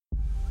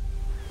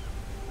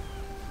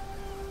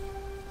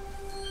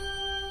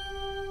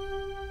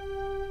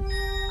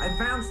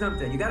found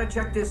something. You gotta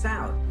check this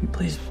out. Who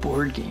plays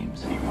board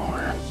games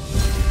anymore?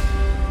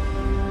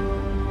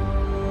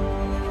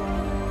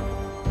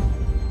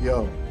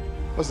 Yo,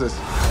 what's this?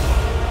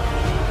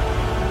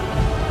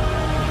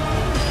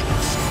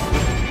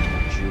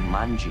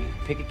 Jumanji.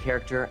 Pick a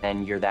character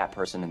and you're that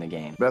person in the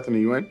game.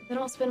 Bethany, you in? Then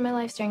I'll spend my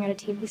life staring at a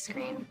TV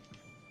screen.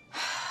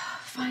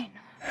 Fine.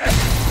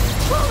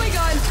 Oh my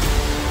god!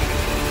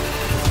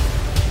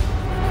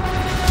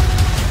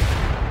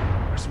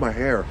 Where's my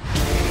hair?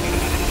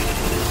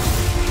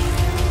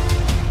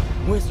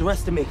 Where's the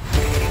rest of me?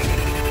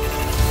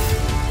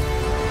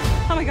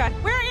 Oh my god,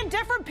 we're in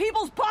different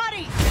people's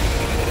bodies!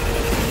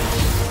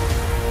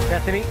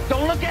 Bethany,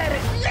 don't look at it!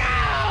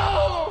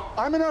 No!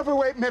 I'm an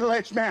overweight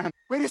middle-aged man.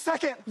 Wait a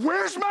second.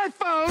 Where's my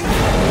phone?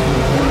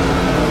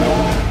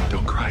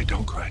 Don't cry,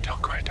 don't cry,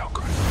 don't cry, don't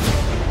cry.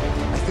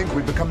 I think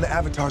we've become the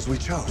avatars we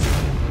chose.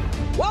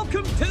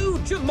 Welcome to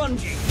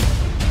Jumanji!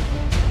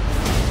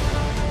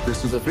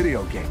 This is a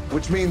video game,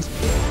 which means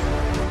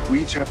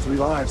we each have 3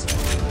 lives.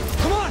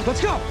 Come on,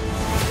 let's go!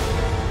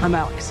 I'm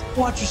Alex.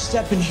 Watch your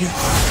step in here.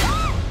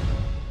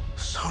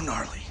 So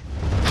gnarly.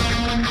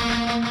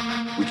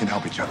 We can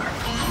help each other.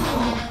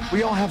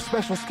 We all have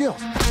special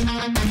skills.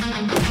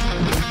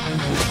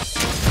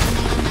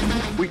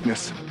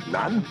 Weakness,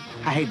 none.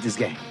 I hate this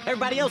game.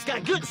 Everybody else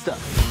got good stuff.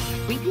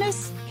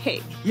 Weakness?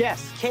 Cake.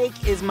 Yes,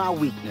 cake is my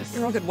weakness.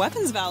 You're a good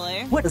weapons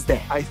valet. What is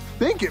that? I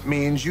think it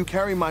means you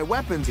carry my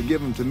weapons and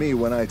give them to me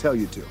when I tell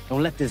you to.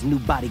 Don't let this new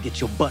body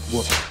get your butt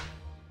whooped.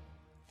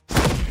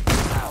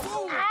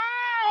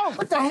 Ow!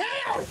 What the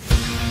hell?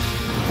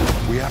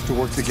 We have to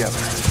work together.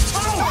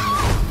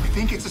 I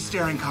think it's a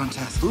staring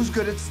contest. Who's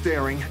good at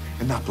staring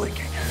and not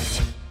blinking?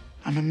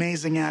 I'm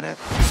amazing at it.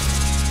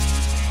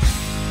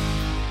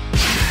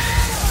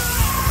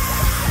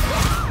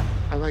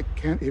 I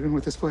can't even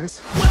with this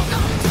place.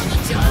 Welcome to the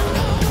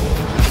jungle.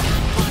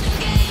 Fun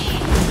and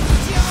games.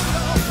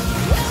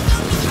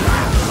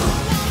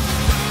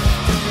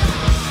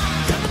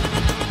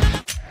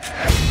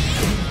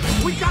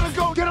 We gotta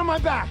go. Get on my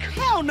back.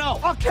 Hell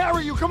no! I'll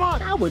carry you. Come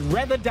on. I would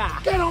rather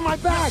die. Get on my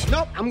back.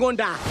 Nope, I'm gonna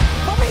die.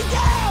 Let me go!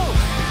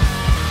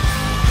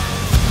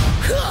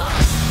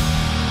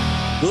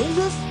 Who is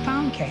this?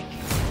 Pound cake.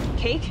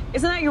 Cake?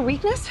 Isn't that your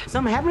weakness?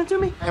 Something happening to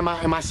me? Am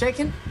I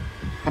shaking?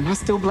 Am I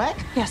still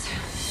black? Yes.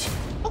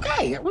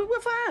 Okay, we're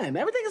fine.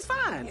 Everything is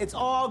fine. It's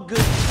all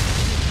good.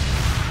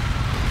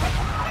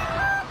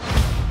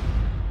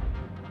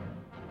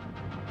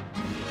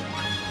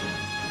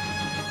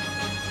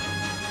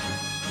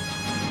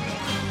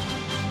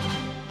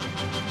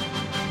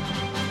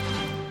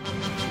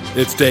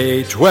 It's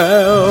day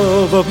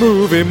 12 of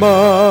movie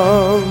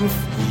month.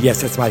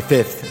 Yes, it's my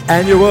 5th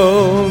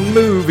annual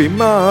movie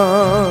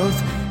month,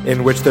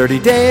 in which 30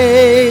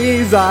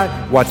 days I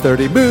watch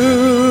 30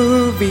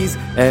 movies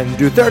and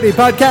do 30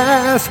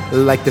 podcasts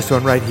like this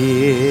one right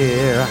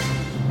here.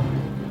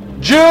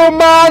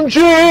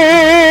 Jumanji!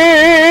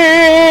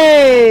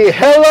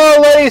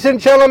 Hello, ladies and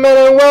gentlemen,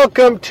 and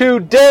welcome to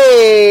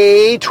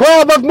day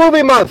 12 of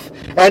movie month.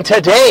 And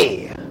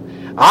today,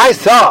 I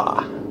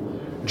saw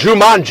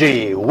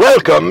Jumanji,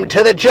 Welcome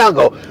to the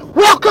Jungle.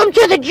 Welcome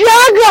to the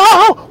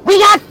jungle! We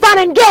got fun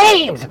and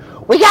games!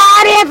 We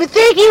got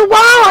everything you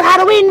want! How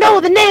do we know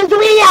the names?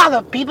 We are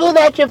the people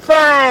that you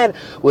find.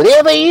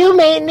 Whatever you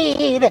may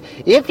need.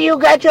 If you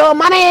got your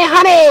money,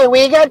 honey,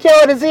 we got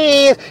your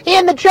disease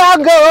in the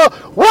jungle.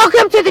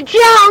 Welcome to the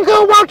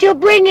jungle. Won't you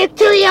bring it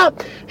to your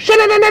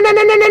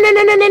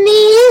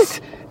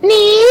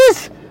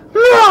knees?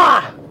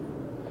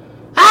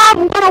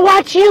 I'm gonna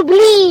watch you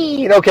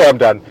bleed. Okay, I'm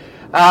done.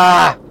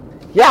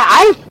 Yeah,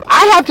 I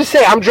have to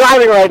say, I'm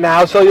driving right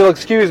now, so you'll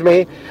excuse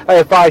me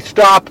if I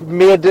stop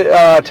mid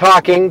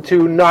talking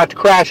to not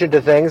crash into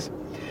things.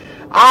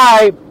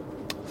 I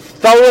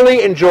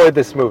thoroughly enjoyed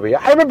this movie.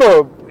 I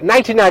remember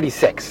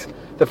 1996,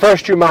 the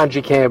first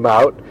Jumanji came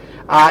out,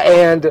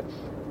 and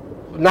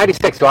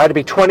 96, so I had to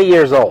be 20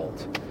 years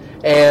old.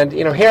 And,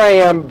 you know, here I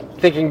am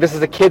thinking this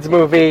is a kid's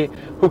movie,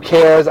 who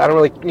cares? I don't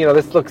really, you know,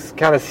 this looks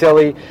kind of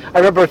silly. I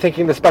remember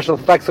thinking the special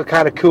effects were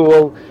kind of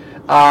cool.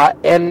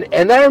 And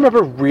then I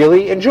remember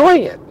really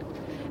enjoying it.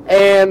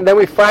 And then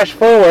we flash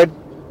forward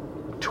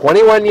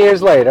 21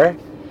 years later,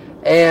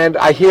 and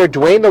I hear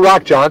Dwayne "The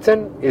Rock"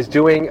 Johnson is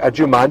doing a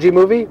Jumanji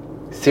movie.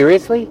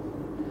 Seriously?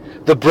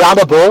 The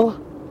Brahma Bull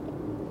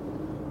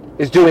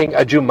is doing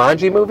a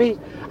Jumanji movie?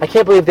 I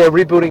can't believe they're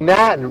rebooting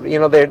that. And, you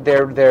know,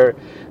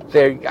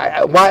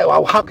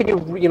 how can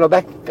you, you know,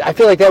 that, I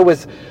feel like that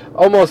was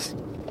almost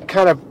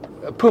kind of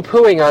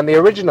poo-pooing on the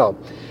original.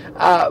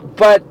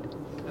 But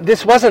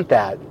this wasn't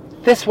that.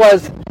 This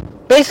was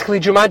basically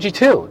Jumanji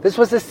 2. This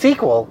was a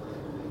sequel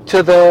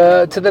to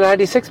the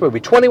 96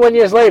 movie. 21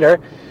 years later,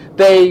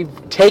 they've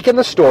taken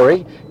the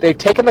story, they've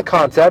taken the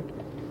concept,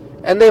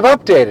 and they've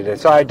updated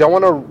it. So I don't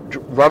want to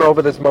run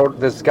over this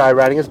guy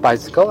riding his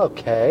bicycle.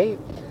 Okay.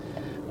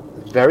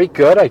 Very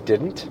good, I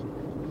didn't.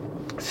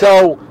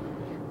 So,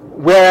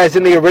 whereas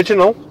in the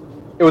original,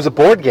 it was a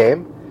board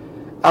game,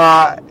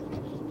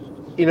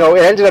 it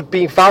ended up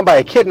being found by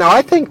a kid. Now,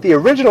 I think the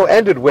original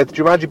ended with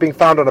Jumanji being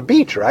found on a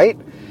beach, right?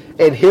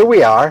 And here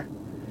we are.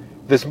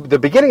 The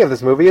beginning of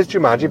this movie is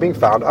Jumanji being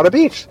found on a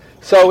beach.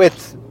 So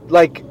it's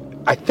like,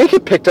 I think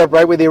it picked up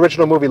right where the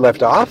original movie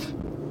left off,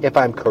 if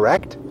I'm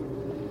correct.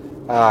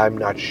 I'm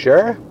not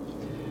sure.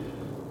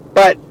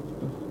 But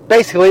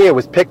basically, it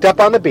was picked up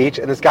on the beach,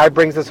 and this guy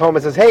brings this home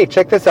and says, hey,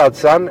 check this out,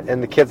 son.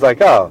 And the kid's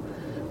like, oh,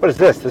 what is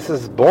this? This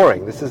is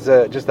boring. This is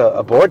just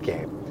a board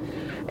game.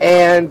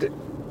 And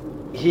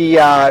he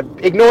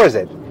ignores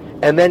it.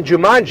 And then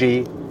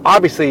Jumanji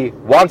obviously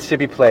wants to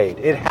be played.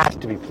 It has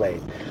to be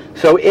played.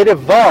 So it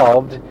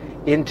evolved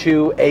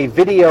into a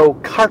video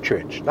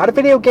cartridge. Not a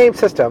video game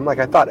system, like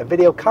I thought, a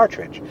video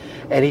cartridge.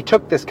 And he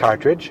took this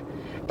cartridge,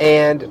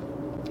 and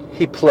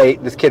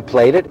this kid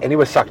played it, and he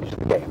was sucked into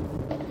the game.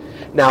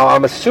 Now,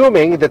 I'm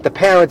assuming that the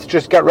parents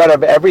just got rid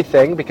of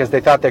everything because they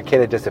thought their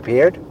kid had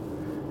disappeared.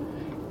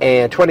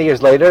 And 20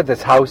 years later,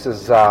 this house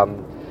is,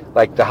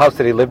 like the house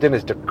that he lived in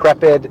is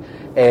decrepit.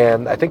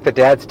 And I think the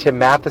dad's Tim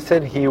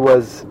Matheson. He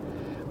was,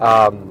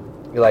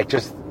 like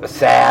just a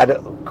sad,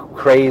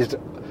 crazed,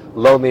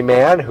 lonely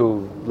man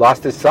who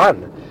lost his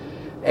son.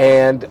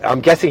 And I'm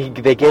guessing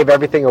they gave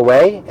everything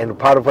away, and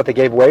part of what they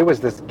gave away was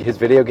his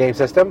video game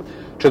system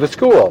to the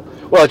school.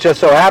 Well, it just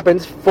so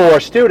happens 4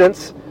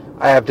 students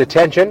have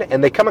detention,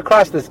 and they come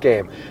across this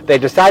game. They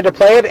decide to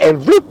play it,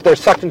 and whoop, they're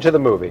sucked into the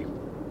movie.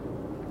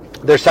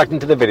 They're sucked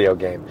into the video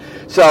game.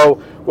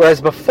 So, whereas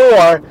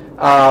before,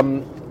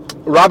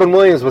 Robin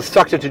Williams was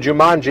sucked into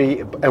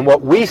Jumanji, and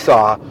what we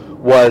saw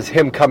was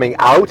him coming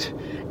out,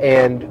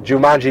 and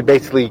Jumanji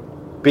basically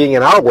being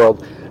in our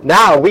world.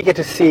 Now we get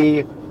to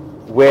see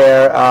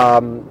where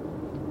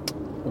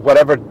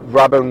whatever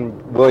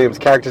Robin Williams'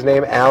 character's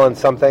name, Alan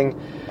something,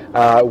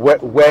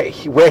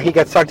 where he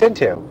gets sucked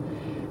into.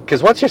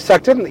 Because once you're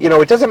sucked in,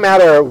 it doesn't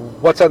matter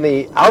what's on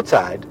the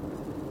outside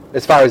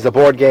as far as the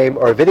board game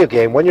or a video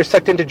game. When you're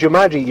sucked into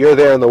Jumanji, you're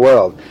there in the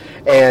world,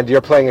 and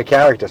you're playing a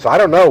character. So I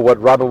don't know what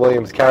Robin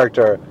Williams'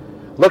 character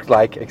looked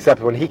like,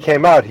 except when he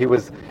came out, he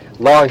was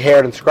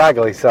long-haired and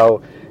scraggly.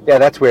 So, yeah,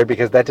 that's weird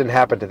because that didn't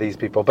happen to these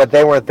people. But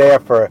they weren't there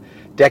for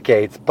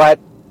decades.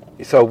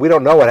 So we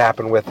don't know what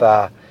happened with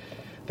the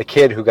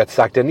kid who got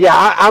sucked in.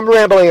 Yeah, I'm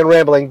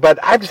rambling,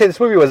 but I have to say this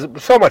movie was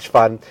so much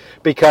fun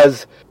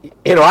because,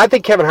 I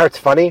think Kevin Hart's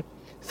funny.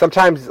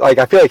 Sometimes,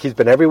 I feel like he's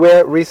been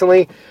everywhere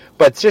recently,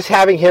 but just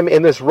having him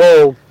in this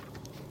role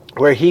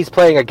where he's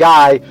playing a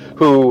guy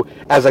who,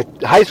 as a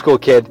high school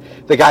kid,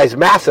 the guy's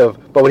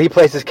massive, but when he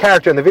plays his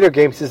character in the video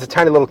games, he's a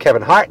tiny little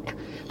Kevin Hart.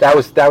 That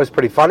was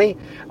pretty funny.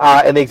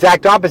 And the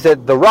exact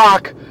opposite, The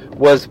Rock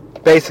was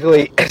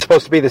basically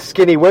supposed to be the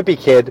skinny, wimpy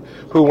kid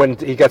who, when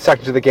he got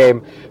sucked into the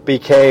game,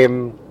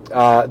 became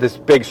this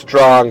big,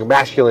 strong,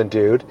 masculine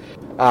dude.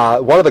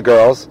 One of the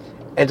girls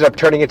ended up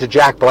turning into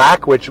Jack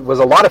Black, which was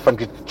a lot of fun.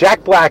 Because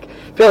Jack Black,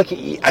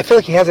 I feel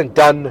like he hasn't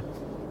done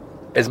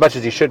as much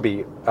as he should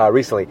be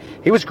recently.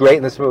 He was great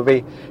in this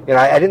movie.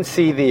 I didn't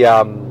see the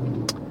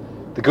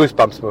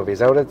Goosebumps movie. Is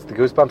that what it's? The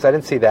Goosebumps? I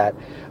didn't see that.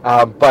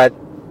 But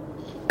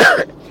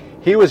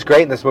he was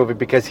great in this movie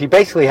because he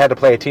basically had to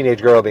play a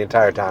teenage girl the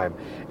entire time,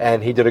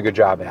 and he did a good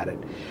job at it.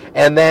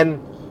 And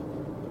then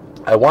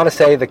I want to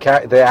say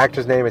the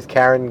actor's name is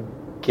Karen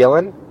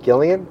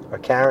Gillan, or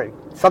Karen,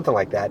 something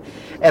like that.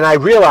 And I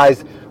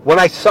realized when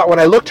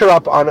I looked her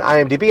up on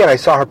IMDb and I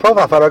saw her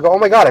profile photo, I go, oh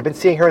my God, I've been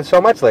seeing her in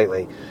so much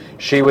lately.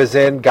 She was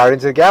in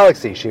Guardians of the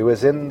Galaxy. She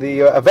was in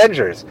the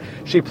Avengers.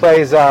 She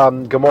plays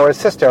Gamora's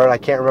sister, and I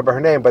can't remember her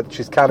name, but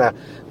she's kind of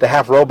the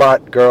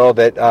half-robot girl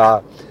that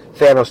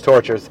Thanos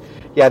tortures.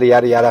 Yada,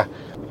 yada, yada.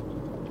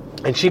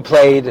 And she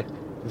played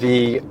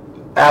the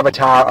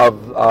avatar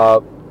of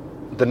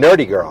the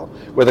nerdy girl,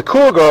 where the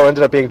cool girl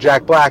ended up being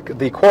Jack Black.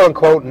 The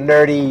quote-unquote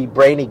nerdy,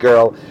 brainy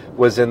girl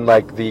was in,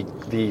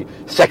 the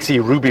sexy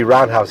Ruby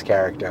Roundhouse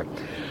character.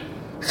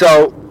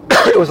 So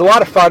it was a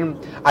lot of fun.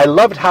 I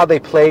loved how they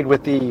played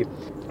with the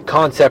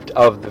concept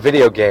of the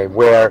video game,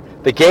 where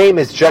the game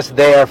is just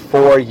there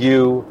for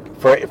you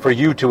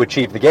to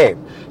achieve the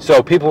game.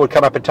 So people would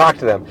come up and talk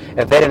to them.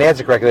 If they didn't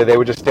answer correctly, they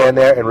would just stand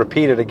there and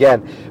repeat it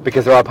again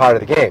because they're all part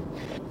of the game.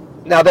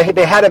 Now,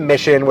 they had a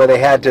mission where they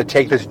had to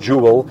take this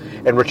jewel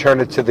and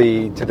return it to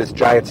this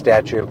giant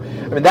statue.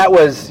 I mean, that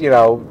was,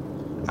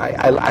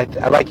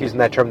 I like using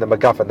that term, the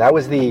MacGuffin. That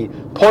was the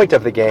point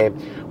of the game,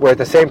 where at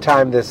the same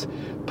time this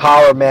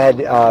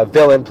power-mad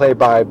villain played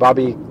by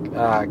Bobby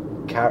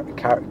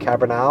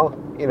Carbonell,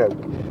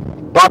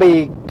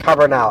 Bobby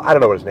Carbonell, I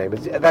don't know what his name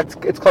is.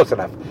 It's close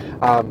enough.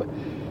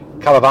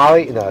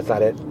 Calavali? No, it's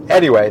not it.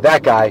 Anyway,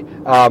 that guy,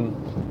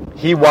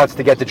 he wants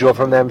to get the jewel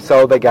from them,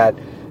 so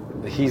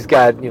he's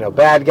got,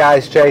 bad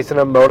guys chasing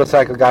them,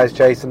 motorcycle guys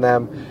chasing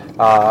them,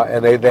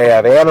 and they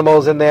have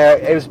animals in there.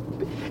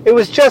 It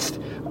was just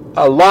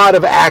a lot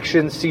of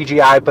action,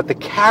 CGI, but the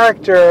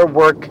character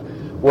work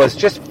was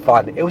just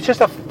fun. It was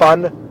just a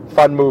fun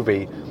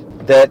movie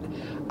that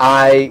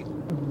I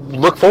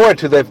look forward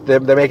to. They're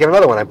making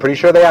another one. I'm pretty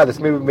sure they are. This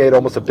movie made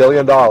almost $1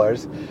 billion.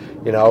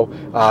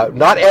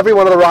 Not every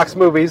one of The Rock's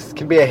movies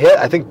can be a hit.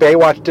 I think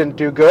Baywatch didn't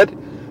do good,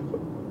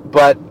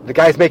 but the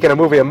guy's making a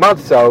movie a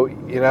month, so,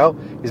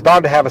 he's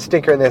bound to have a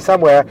stinker in there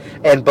somewhere.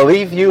 And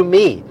believe you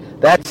me,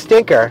 that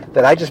stinker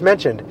that I just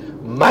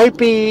mentioned might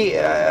be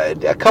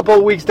a couple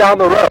of weeks down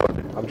the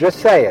road. I'm just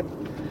saying.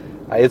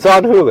 It's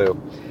on Hulu.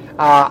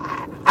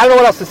 I don't know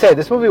what else to say.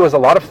 This movie was a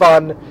lot of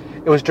fun.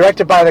 It was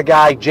directed by the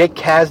guy, Jake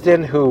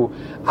Kasdan, who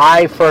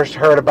I first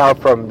heard about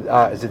from,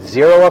 is it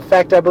Zero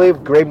Effect, I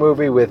believe? Great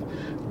movie with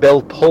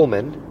Bill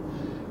Pullman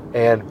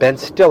and Ben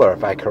Stiller,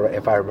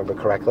 if I remember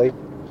correctly.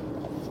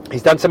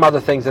 He's done some other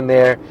things in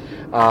there.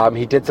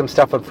 He did some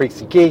stuff on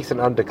Freaks and Geeks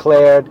and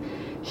Undeclared.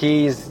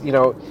 He's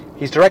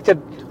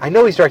directed, I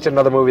know he's directed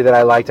another movie that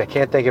I liked. I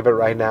can't think of it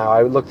right now.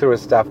 I looked through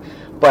his stuff.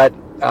 But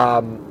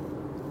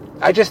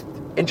I just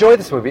enjoyed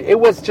this movie. It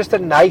was just a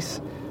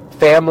nice,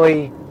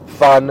 family,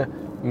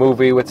 fun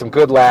movie with some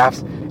good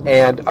laughs.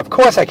 And, of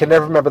course, I can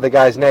never remember the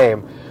guy's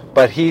name,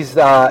 but he's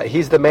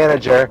the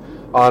manager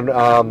on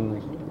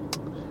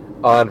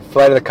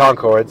Flight of the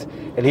Conchords,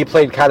 and he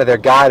played kind of their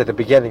guide at the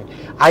beginning.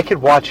 I could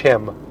watch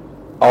him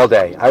all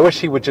day. I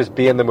wish he would just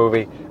be in the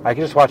movie. I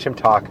could just watch him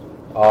talk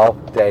all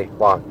day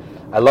long.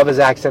 I love his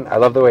accent. I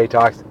love the way he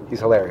talks. He's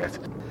hilarious.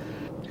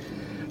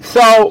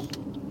 So,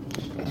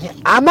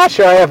 I'm not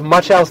sure I have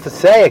much else to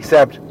say,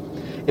 except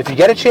if you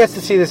get a chance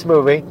to see this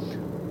movie,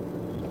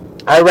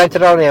 I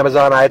rented it on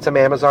Amazon. I had some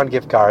Amazon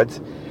gift cards.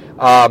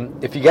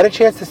 If you get a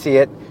chance to see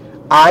it,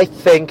 I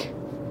think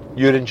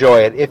you'd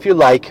enjoy it. If you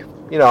like,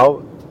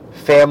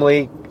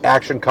 family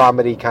action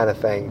comedy kind of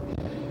thing.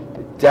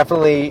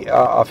 Definitely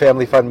a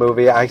family fun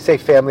movie. I say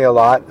family a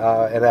lot,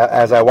 and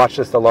as I watched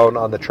this alone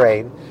on the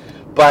train.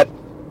 But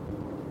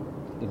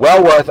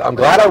well worth. I'm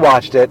glad I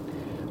watched it.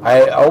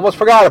 I almost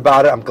forgot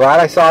about it. I'm glad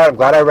I saw it. I'm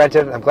glad I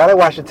rented it. I'm glad I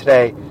watched it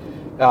today,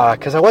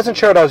 because I wasn't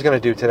sure what I was going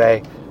to do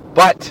today.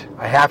 But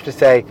I have to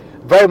say,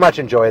 very much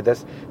enjoyed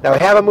this. Now, I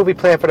have a movie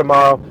planned for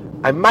tomorrow.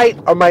 I might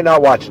or might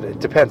not watch it. It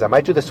depends. I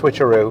might do the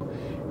switcheroo.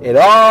 It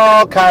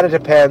all kind of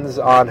depends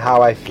on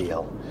how I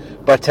feel.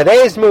 But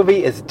today's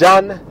movie is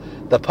done.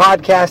 The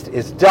podcast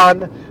is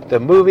done. The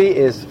movie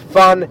is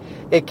fun.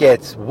 It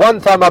gets one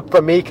thumb up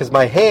from me because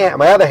my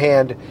other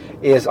hand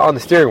is on the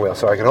steering wheel,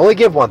 so I can only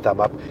give one thumb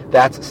up.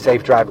 That's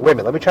safe driving. Wait a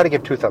minute. Let me try to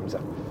give two thumbs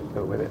up.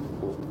 Wait a minute.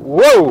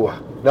 Whoa!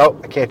 No,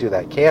 I can't do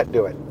that. Can't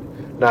do it.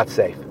 Not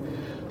safe.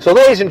 So,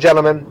 ladies and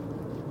gentlemen,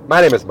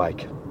 my name is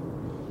Mike.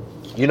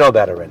 You know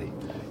that already.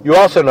 You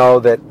also know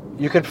that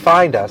you can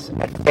find us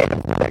at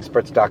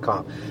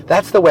fansnotexperts.com.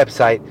 That's the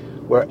website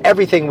where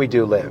everything we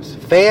do lives.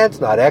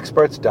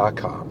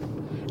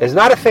 fansnotexperts.com. It's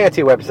not a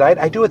fancy website.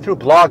 I do it through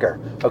Blogger.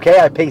 Okay,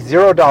 I pay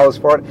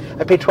 $0 for it.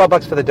 I pay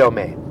 $12 for the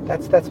domain.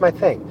 That's my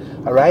thing.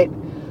 All right.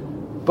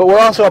 But we're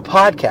also a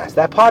podcast.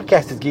 That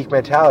podcast is Geek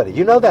Mentality.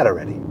 You know that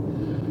already.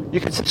 You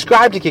can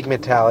subscribe to Geek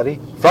Mentality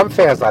from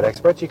Fans Not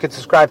Experts. You can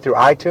subscribe through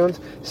iTunes,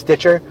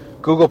 Stitcher,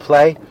 Google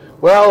Play.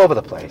 We're all over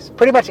the place.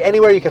 Pretty much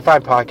anywhere you can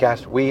find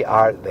podcasts, we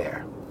are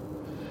there.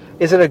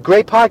 Is it a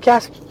great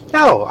podcast?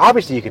 No.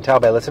 Obviously, you can tell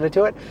by listening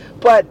to it.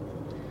 But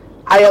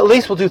I at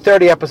least will do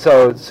 30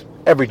 episodes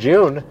every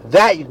June.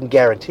 That you can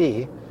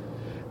guarantee.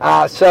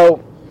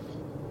 So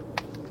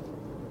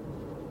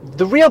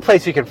the real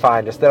place you can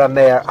find us, that I'm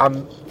there,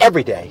 I'm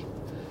every day,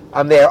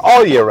 I'm there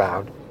all year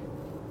round,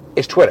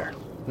 is Twitter.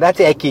 And that's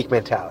at Geek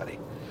Mentality.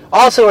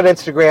 Also on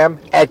Instagram,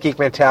 at Geek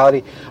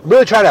Mentality. I'm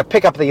really trying to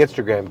pick up the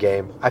Instagram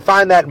game. I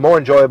find that more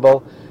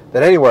enjoyable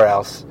than anywhere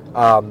else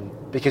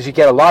because you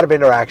get a lot of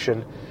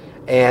interaction,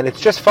 and it's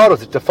just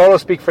photos. The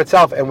photos speak for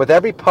itself, and with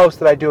every post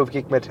that I do of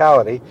Geek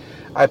Mentality,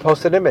 I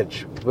post an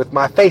image with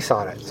my face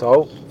on it.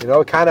 So,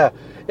 it kind of,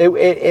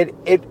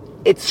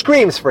 it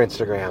screams for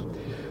Instagram.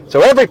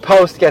 So every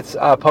post gets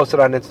posted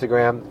on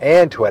Instagram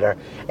and Twitter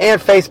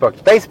and Facebook.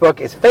 Facebook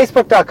is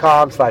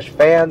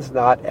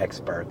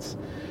facebook.com/fansnotexperts.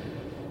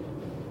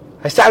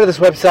 I started this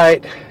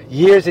website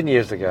years and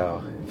years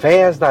ago.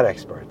 Fans Not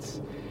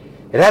Experts.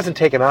 It hasn't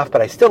taken off,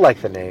 but I still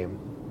like the name.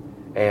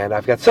 And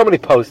I've got so many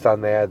posts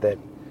on there that,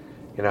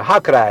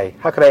 how could I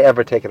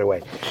ever take it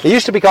away? It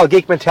used to be called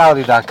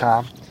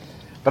geekmentality.com,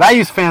 but I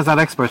use Fans Not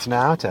Experts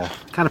now to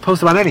kind of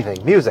post about anything.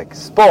 Music,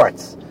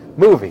 sports,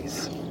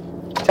 movies,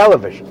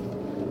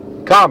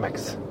 television,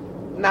 comics.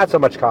 Not so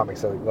much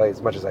comics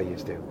as much as I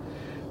used to.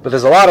 But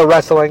there's a lot of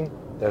wrestling,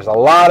 there's a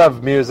lot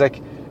of music,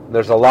 and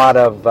there's a lot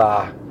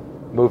of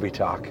movie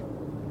talk.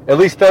 At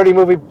least 30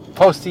 movie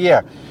posts a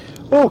year.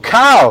 Ooh,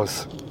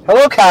 cows.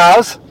 Hello,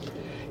 cows.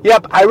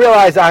 Yep, I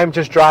realize I'm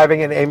just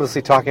driving and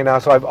aimlessly talking now,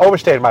 so I've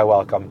overstayed my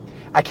welcome.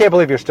 I can't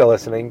believe you're still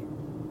listening.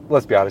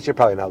 Let's be honest, you're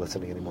probably not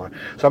listening anymore.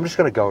 So I'm just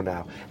going to go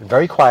now. And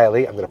very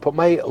quietly, I'm going to put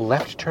my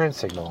left turn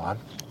signal on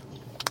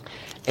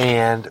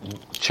and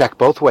check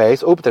both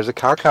ways. Oop, there's a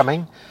car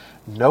coming.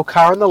 No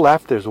car on the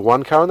left. There's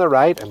one car on the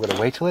right. I'm going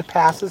to wait till it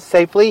passes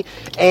safely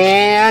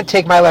and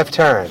take my left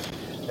turn.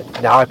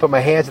 Now I put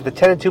my hands at the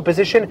 10 and 2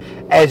 position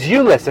as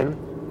you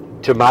listen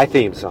to my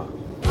theme song.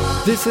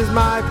 This is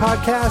my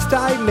podcast,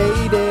 I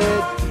made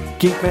it.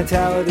 Geek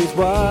Mentality's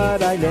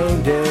what I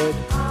named it.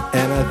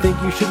 And I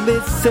think you should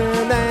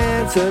listen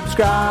and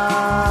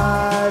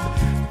subscribe.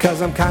 'cause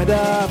I'm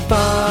kinda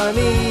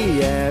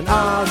funny and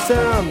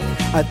awesome.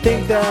 I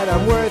think that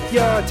I'm worth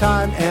your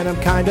time, and I'm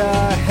kinda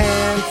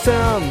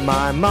handsome.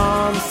 My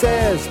mom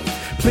says,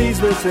 please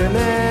listen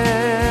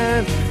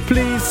and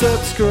please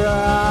subscribe.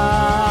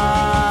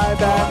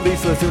 At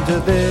least listen to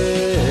this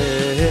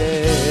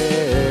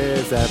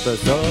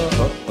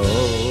episode.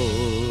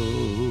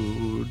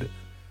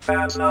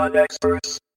 Fans not experts.